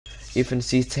Even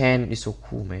C10 is so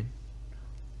cool, man.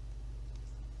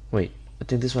 Wait, I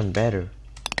think this one better.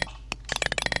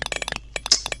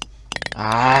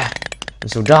 Ah, I'm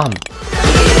so dumb.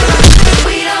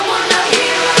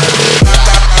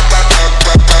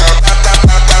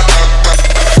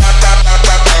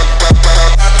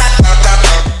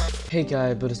 Hey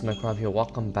guys, Bobdsmc here.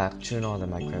 Welcome back to another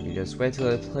Minecraft videos where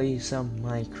to play some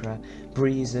Minecraft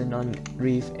Prison on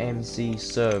REEVEMC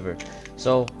server.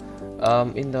 So,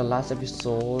 in the last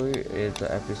episode, it's the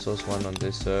episode 1 on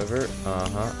this server.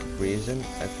 Prison.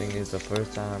 I think it's the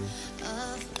first time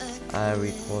I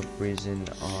record Prison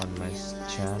on my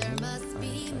channel. I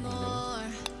don't know.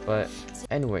 But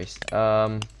anyways,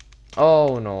 oh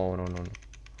no.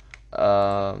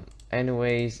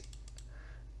 Anyways.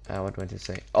 What do I want to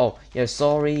say? Oh yeah,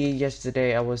 sorry,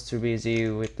 yesterday I was too busy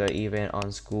with the event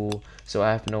on school, so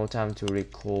I have no time to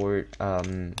record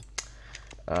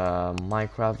Minecraft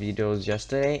videos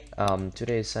yesterday.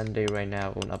 Today is Sunday right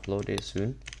now. I will upload it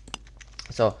soon,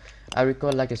 so I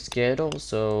record like a schedule.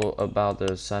 So about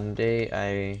the Sunday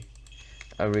I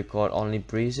record only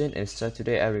Prison, and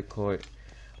Saturday I record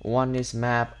one is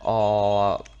map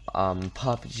or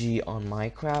PUBG on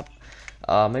Minecraft.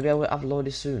 Maybe I will upload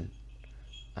it soon.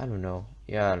 I don't know.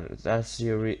 Yeah, that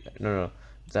series. No,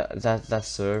 that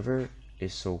server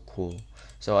is so cool.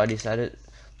 So I decided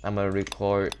I'm gonna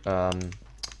record a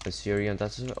series on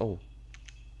that server. Oh,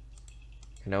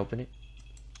 can I open it?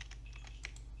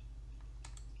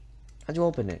 How'd you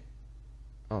open it?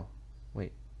 Oh,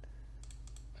 wait.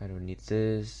 I don't need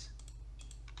this.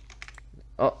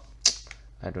 Oh,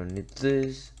 I don't need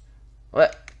this.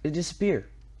 What? It disappeared.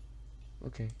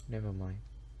 Okay, never mind.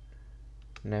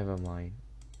 Never mind.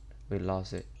 We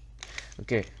lost it.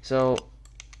 Okay, so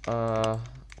I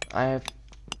have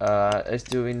it's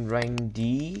doing rank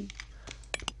D.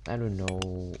 I don't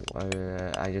know.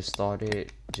 I just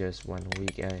started just 1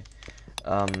 week.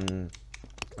 And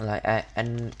I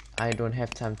don't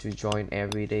have time to join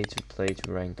every day to play to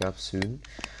rank up soon.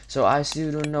 So I still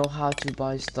don't know how to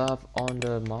buy stuff on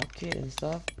the market and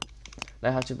stuff.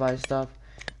 Like how to buy stuff,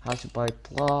 how to buy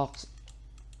blocks.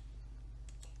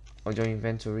 Oh, your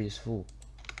inventory is full.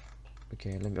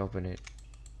 Okay, let me open it.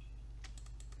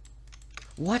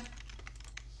 What?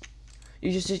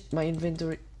 You just said my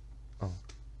inventory. Oh,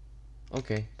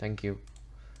 okay, thank you.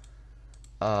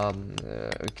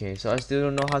 Okay, so I still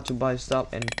don't know how to buy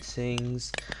stuff and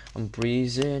things on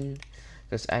Prison,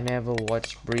 because I never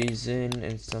watched Prison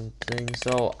and something.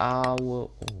 So I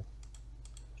will. Oh.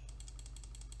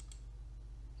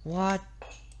 What?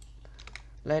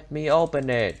 Let me open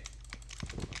it.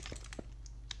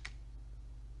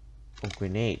 Oh,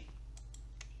 grenade.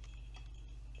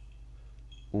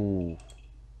 Ooh.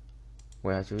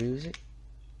 Where have to use it?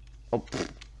 Oh,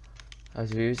 how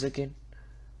to use it again?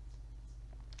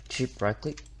 Cheap right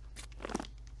click.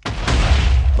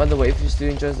 By the way, if you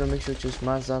still enjoy the, make sure to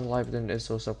smash that like button and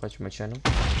also subscribe to my channel.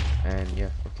 And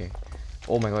yeah, okay.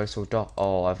 Oh my god, it's so dark.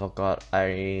 Oh, I forgot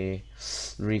I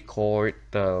record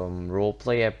the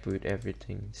roleplay. I put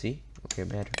everything. See? Okay,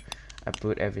 better. I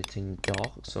put everything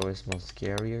dark so it's more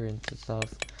scarier and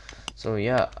stuff. So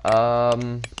yeah,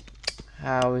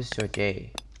 how is your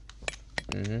day?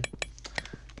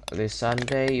 This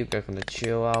Sunday you guys gonna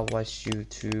chill out, watch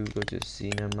YouTube, go to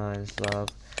cinema and stuff.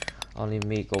 Only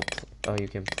me go you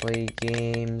can play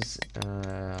games. Oh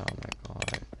my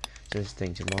god, just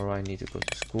think tomorrow I need to go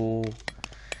to school.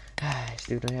 I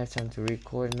still don't have time to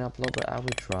record and upload, but I will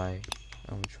try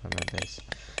my best.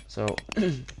 So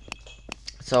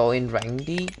so in rank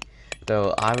D,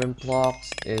 the iron blocks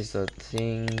is the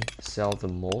thing sell the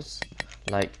most,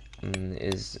 like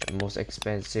is most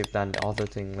expensive than the other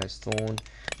thing like stone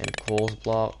and coal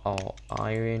block or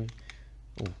iron.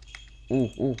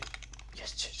 Ooh,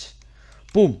 yes.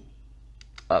 Boom,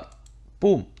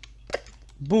 boom,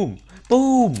 boom.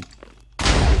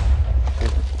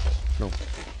 No,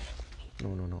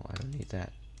 I don't need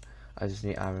that. I just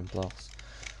need iron blocks.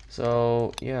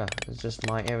 So yeah, it's just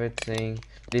mine everything.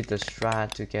 Did the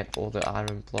strat to get all the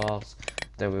iron blocks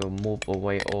that will move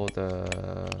away all the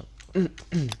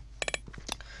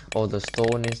all the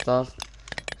stone and stuff,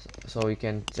 so you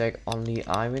can take only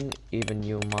iron even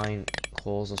you mine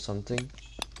coals or something.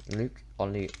 Look,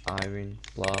 only iron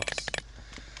blocks.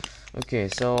 Okay,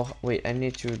 so wait, I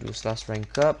need to do slash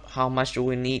rank up. How much do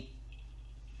we need?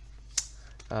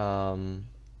 Let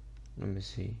me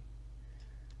see.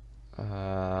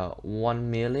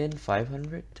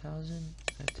 1,500,000,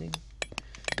 I think.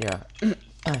 Yeah.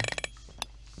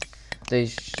 they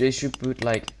should put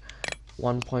like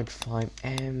 1.5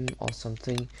 M or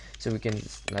something so we can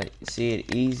like see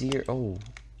it easier. Oh,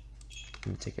 let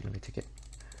me take it.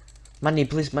 Money,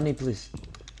 please, money, please.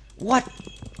 What?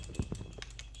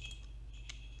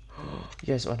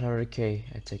 Yes, 100k.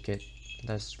 I take it.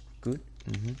 That's good.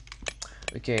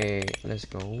 Okay, let's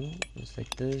go. Let's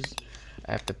take this.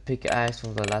 I have the pickaxe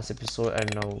from the last episode. I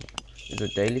don't know. The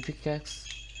daily pickaxe.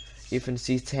 Even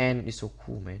C10 is so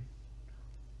cool, man.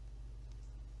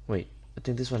 Wait, I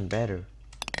think this one better.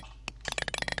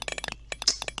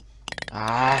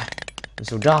 Ah, I'm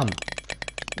so dumb.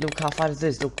 Look how fast is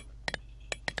this. Look.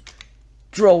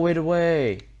 Throw it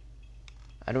away.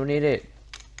 I don't need it.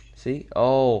 See?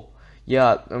 Oh,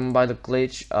 yeah. By the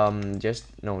glitch, just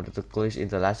no, the glitch in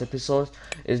the last episode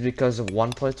is because of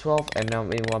 1.12, and now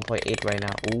I'm in 1.8 right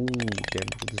now. Ooh, damn!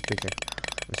 Look at this picture.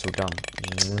 I'm so dumb.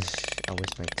 I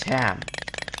waste my time.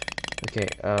 Okay.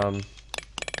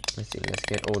 Let's see. Let's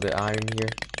get all the iron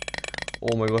here.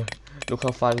 Oh my god! Look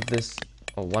how fast this.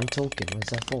 Oh, one token.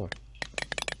 What's that for?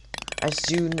 I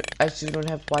still don't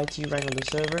have YT rank on the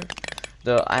server.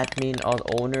 The admin or the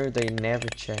owner, they never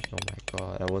check. Oh my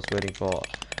god, I was waiting for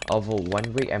over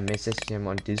 1 week. I messaged him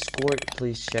on Discord.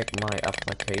 Please check my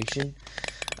application.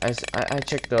 I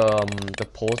checked the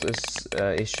post is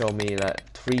it showed me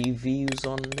that 3 views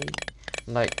only.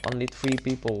 Like only 3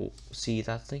 people see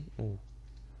that thing. Oh.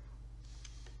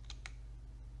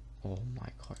 Oh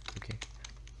my god. Okay.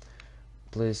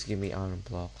 Please give me iron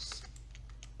blocks.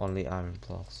 Only iron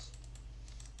blocks.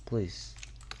 Please.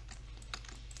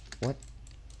 What?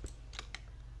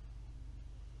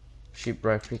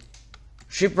 Shipwreck click.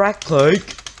 Shipwreck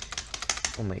click.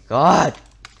 Oh my god.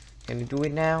 Can you do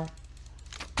it now?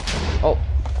 Oh.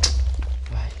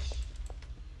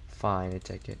 Fine, I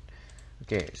take it.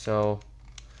 Okay, so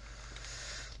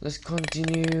let's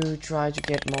continue. Try to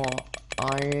get more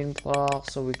iron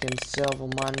blocks so we can sell for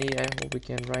money. I hope we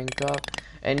can rank up.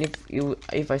 And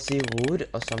if I see wood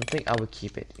or something, I will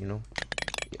keep it. You know,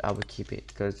 I will keep it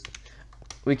because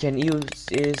we can use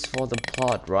this for the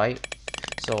plot, right?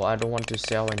 So I don't want to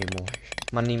sell anymore.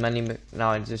 Money, money. Now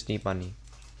I just need money.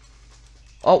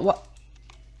 Oh, what?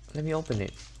 Let me open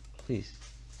it, please.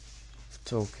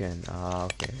 Token.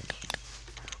 Okay.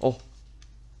 Oh,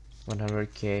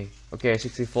 100k. Okay,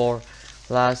 64.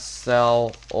 Last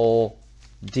sell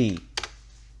OD.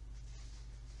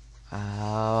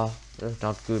 That's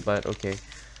not good, but okay.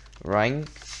 Rank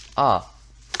up.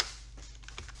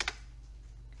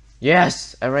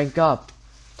 Yes, I rank up.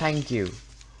 Thank you.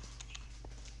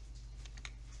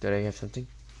 Did I have something?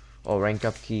 Oh, rank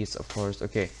up keys, of course.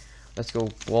 Okay, let's go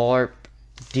warp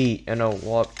D. No,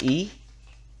 warp E.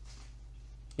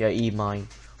 Yeah, E mine.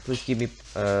 Please give me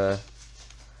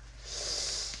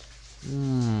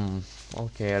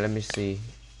Okay, let me see.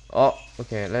 Oh,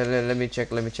 okay. Let me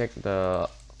check. Let me check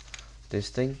this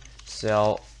thing.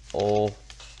 Sell OE.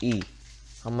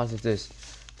 How much is this?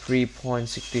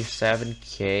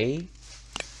 3.67k.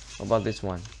 How about this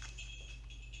one?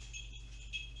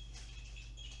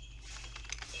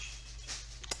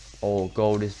 Oh,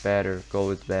 gold is better.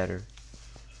 Gold is better.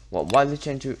 What? Why did it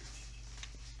change to?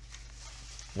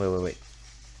 Wait.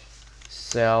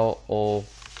 Sell OE.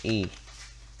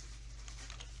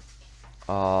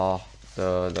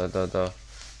 The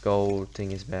gold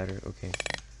thing is better. Okay.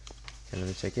 Let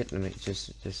me take it. Let me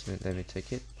just let me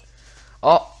take it.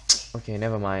 Oh, okay.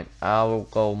 Never mind. I will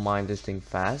go mine this thing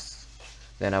fast.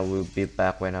 Then I will be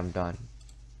back when I'm done.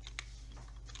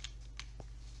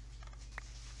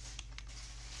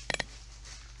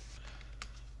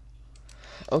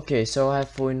 Okay, so I have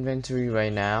full inventory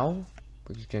right now,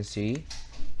 as you can see.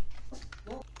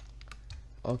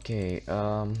 Okay,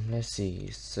 let's see.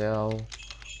 Sell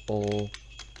OE.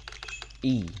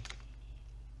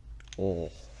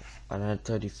 Oh,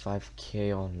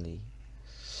 135k only.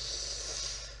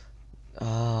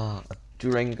 To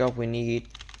rank up we need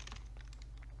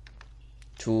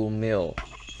 2 mil.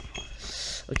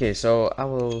 Okay, so I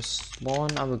will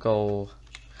spawn. I will go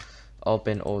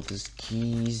open all these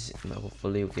keys.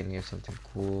 Hopefully we can get something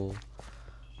cool.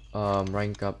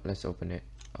 Rank up. Let's open it.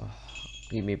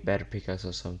 Give me better pickaxe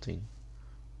or something.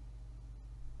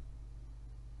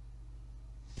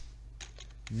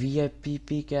 VIP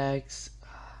pickaxe.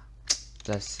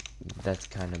 That's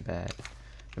kind of bad.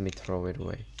 Let me throw it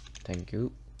away. Thank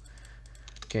you.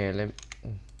 Okay,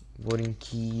 wooden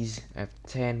keys. I have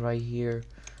 10 right here.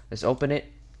 Let's open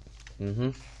it.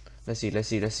 Let's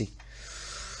see.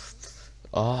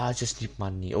 Oh, I just need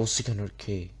money. Oh,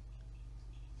 600k.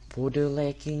 Border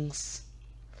leggings.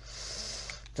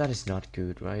 That is not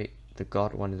good, right? The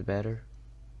god one is better.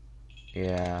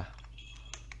 Yeah.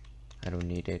 I don't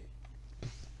need it.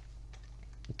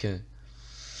 Okay.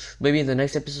 Maybe in the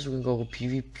next episode we can go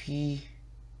PvP.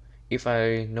 If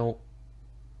I know.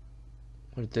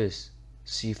 What is this?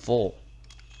 C4.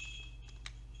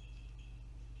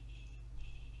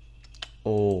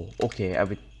 Oh, okay.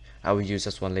 I will use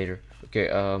this one later. Okay.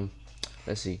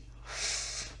 Let's see.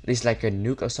 This like a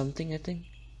nuke or something, I think.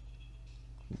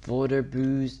 Voter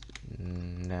boost.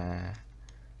 Nah.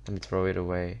 Let me throw it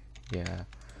away. Yeah.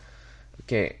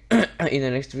 Okay. In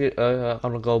the next video, I'm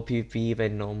gonna go PvP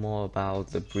and know more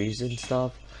about the breeze and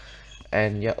stuff.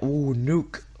 And yeah. Ooh,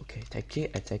 nuke. Okay, take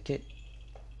it. I take it.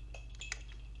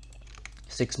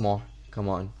 6 more. Come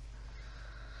on.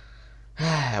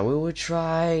 We will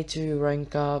try to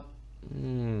rank up.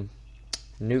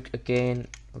 Nuke again.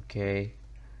 Okay.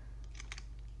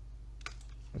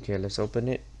 Okay, let's open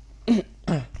it.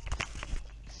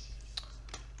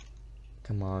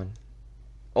 Come on.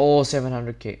 Oh,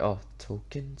 700k. Oh,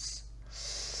 tokens.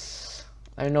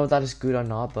 I don't know if that is good or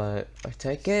not, but I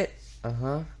take it.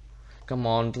 Come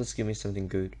on, please give me something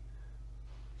good.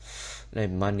 Like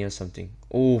money or something.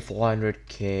 Oh,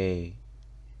 400k.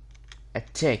 I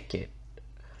take it.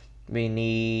 We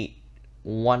need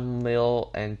 1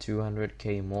 mil and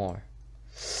 200k more.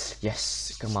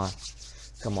 Yes, come on.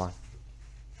 Come on.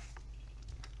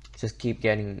 Just keep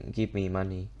me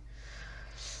money.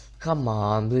 Come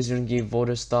on, please don't give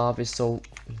voter stuff. It's so,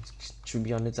 to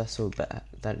be honest, that's so bad.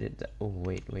 Oh,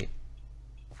 wait.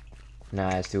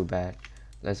 Nah, it's too bad.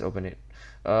 Let's open it.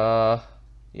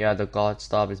 Yeah, the god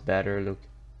stuff is better. Look.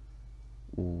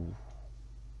 Ooh.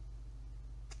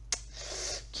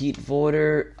 Keep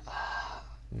voter.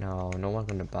 No one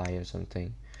gonna buy or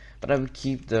something. But I would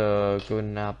keep the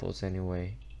golden apples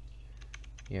anyway.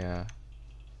 Yeah.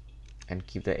 And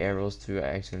keep the arrows too. I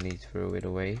actually threw it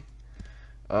away.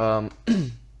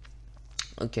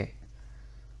 Okay.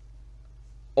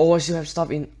 Oh, I still have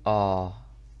stuff in.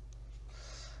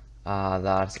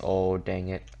 That's, oh dang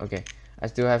it. Okay, I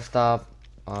still have stuff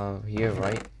here,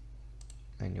 right?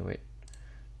 I knew it.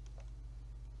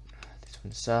 This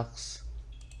one sucks.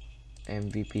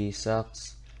 MVP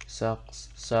sucks.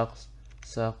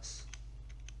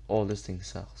 All this thing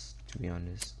sucks, to be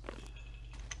honest.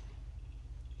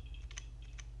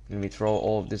 Let me throw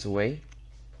all of this away,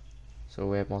 so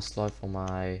we have more slot for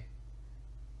my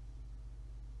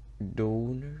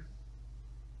donor.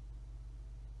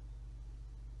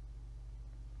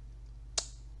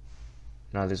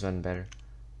 Now this one better.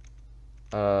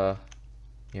 Yeah.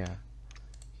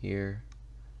 Here.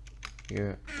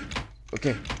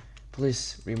 Okay,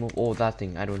 please remove all that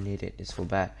thing. I don't need it. It's so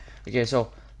bad. Okay,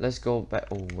 so let's go back.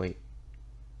 Oh wait.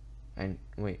 And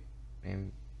wait.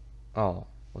 And oh,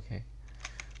 okay.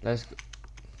 Let's go.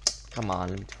 Come on,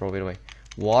 let me throw it away.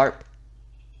 Warp.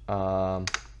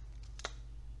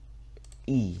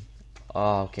 E.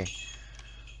 Oh, okay.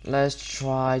 Let's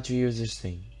try to use this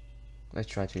thing.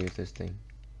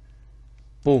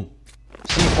 Boom.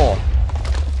 C4.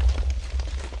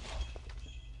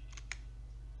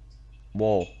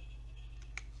 Whoa.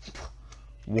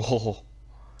 Whoa.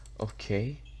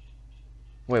 Okay.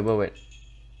 Wait.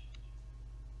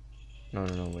 No,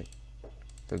 wait.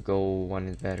 The gold one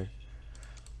is better.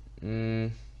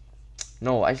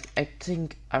 No, I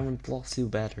think iron block still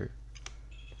better.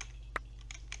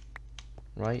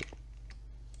 Right?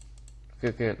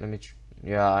 Okay, let me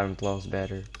yeah, iron block's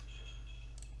better.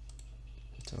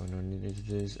 So I don't need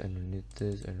this, I don't need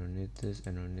this.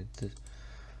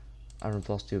 Iron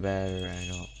block's still better, I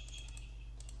know.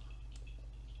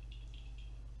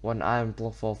 One iron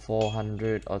block for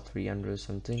 400 or 300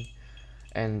 something.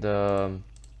 And the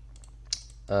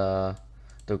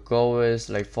goal is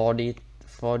like 48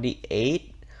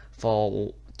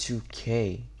 for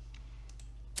 2k.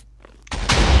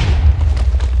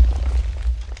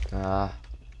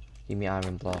 Give me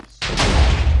iron blocks.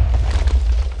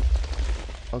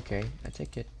 Okay, I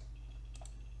take it.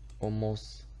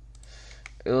 Almost.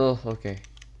 Ugh, okay.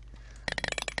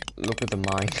 Look at the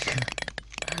mine.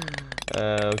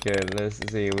 Okay, let's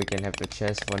see if we can have the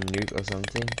chest for nuke or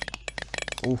something.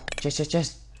 Ooh,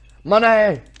 chest.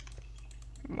 Money!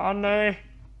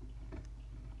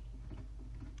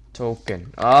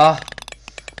 Token.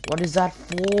 What is that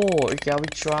for? Okay, I will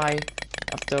try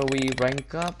after we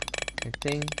rank up, I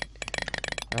think.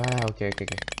 Okay.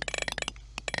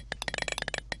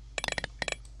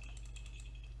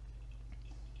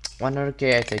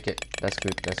 100k, I take it. That's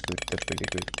good. That's pretty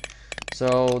good.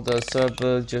 So the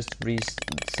server just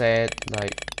reset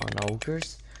like on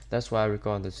August. That's why I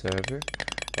record the server.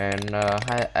 And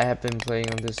I have been playing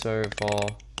on this server for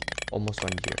almost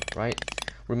 1 year, right?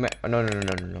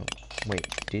 No. Wait,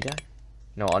 did I?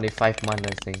 No, only 5 months,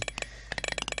 I think.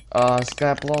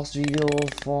 Skyblock's video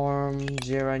from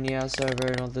Gerania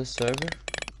server, not this server.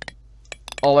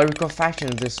 Oh, I record faction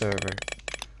on this server.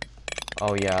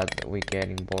 Oh yeah, we're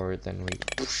getting bored and we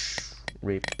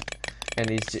rip. And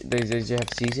they have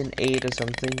season 8 or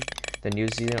something. the New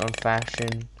Zealand on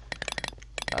fashion.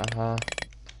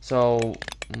 So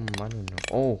I don't know.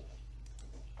 Oh,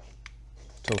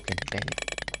 token, dang it.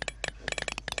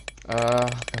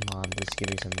 Come on, just give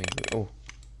me something good.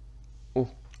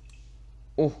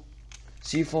 Oh,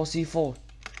 C4.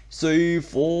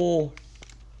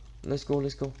 Let's go.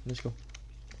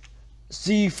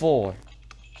 C4.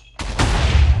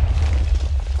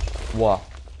 Wow.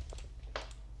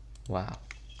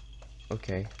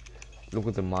 Okay, look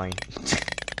at the mine.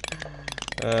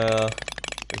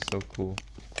 It's so cool.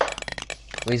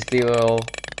 I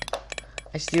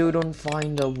still don't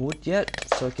find the wood yet,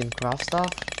 so I can craft stuff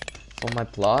for my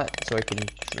plot, so I can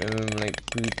like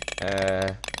put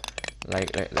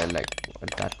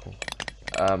what's that called?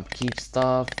 Keep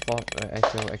stuff for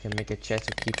actually I can make a chest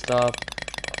to keep stuff.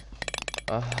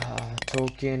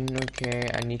 Token. Okay,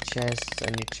 I need chests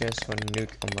for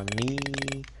nuke on my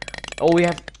knee. Oh, we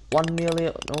have 1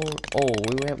 million. Oh,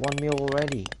 we have 1 mil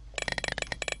already.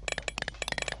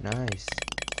 Nice.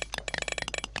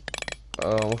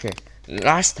 Okay,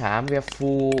 last time we have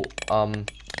full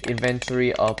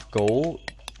inventory of gold.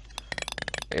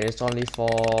 It's only for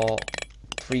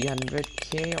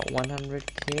 300k or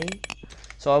 100k,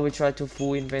 so I will try to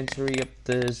full inventory of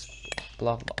this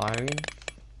block of iron.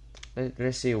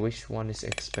 Let's see which one is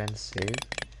expensive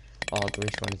or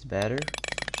which one is better.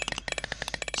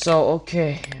 So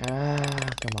okay,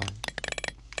 come on.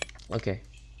 Okay,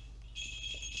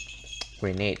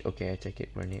 grenade. Okay, I take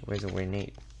it. Grenade. Where's the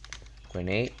grenade?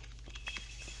 Grenade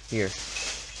here.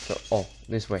 So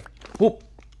this way. Whoop.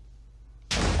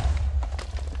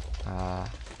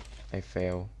 I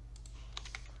fail.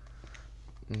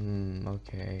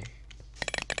 Okay,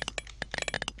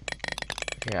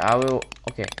 I will.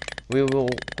 Okay, we will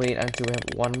wait until we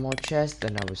have one more chest,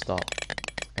 then I will stop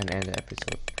and end the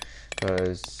episode,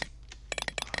 because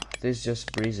this is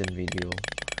just prison video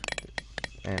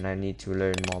and I need to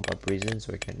learn more about prison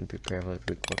so I can prepare for the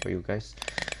record for you guys.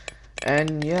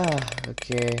 And yeah,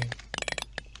 okay,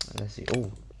 let's see.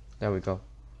 Oh, there we go.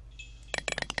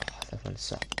 That one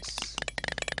sucks.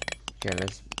 Okay,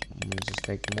 let's just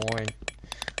take more, and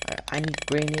I need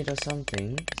grenade or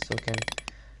something so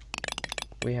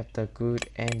we have the good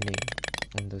ending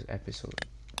on this episode.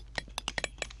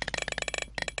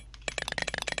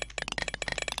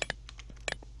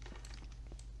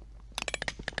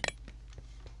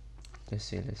 Let's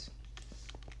see this.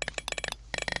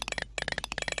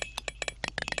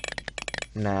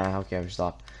 Nah, okay, I'll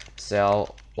stop.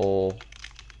 Sell or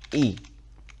E.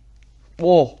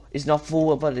 Whoa, it's not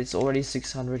full, but it's already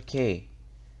 600k.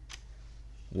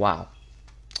 Wow.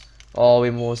 Oh,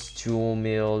 almost 2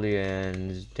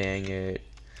 million. Dang it.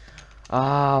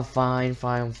 Fine.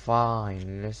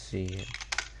 Let's see.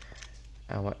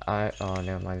 Oh,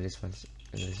 never mind.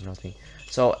 There's nothing.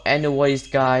 So, anyways,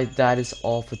 guys, that is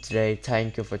all for today.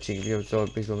 Thank you for checking the video.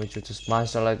 Please make sure to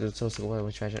smash the like and subscribe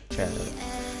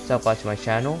to my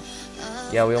channel.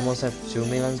 Yeah, we almost have 2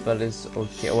 million, but it's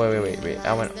okay. Wait.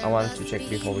 I want to check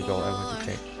before we go.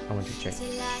 I want to check.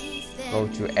 Go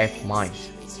to F mine.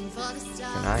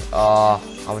 Can I? I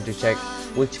want to check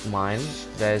which mine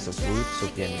there's a wood so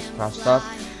we can craft stuff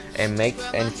and make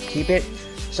and keep it.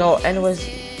 So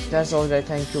anyways, that's all that.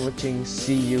 Thank you for watching.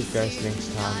 See you guys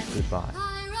next time. Goodbye.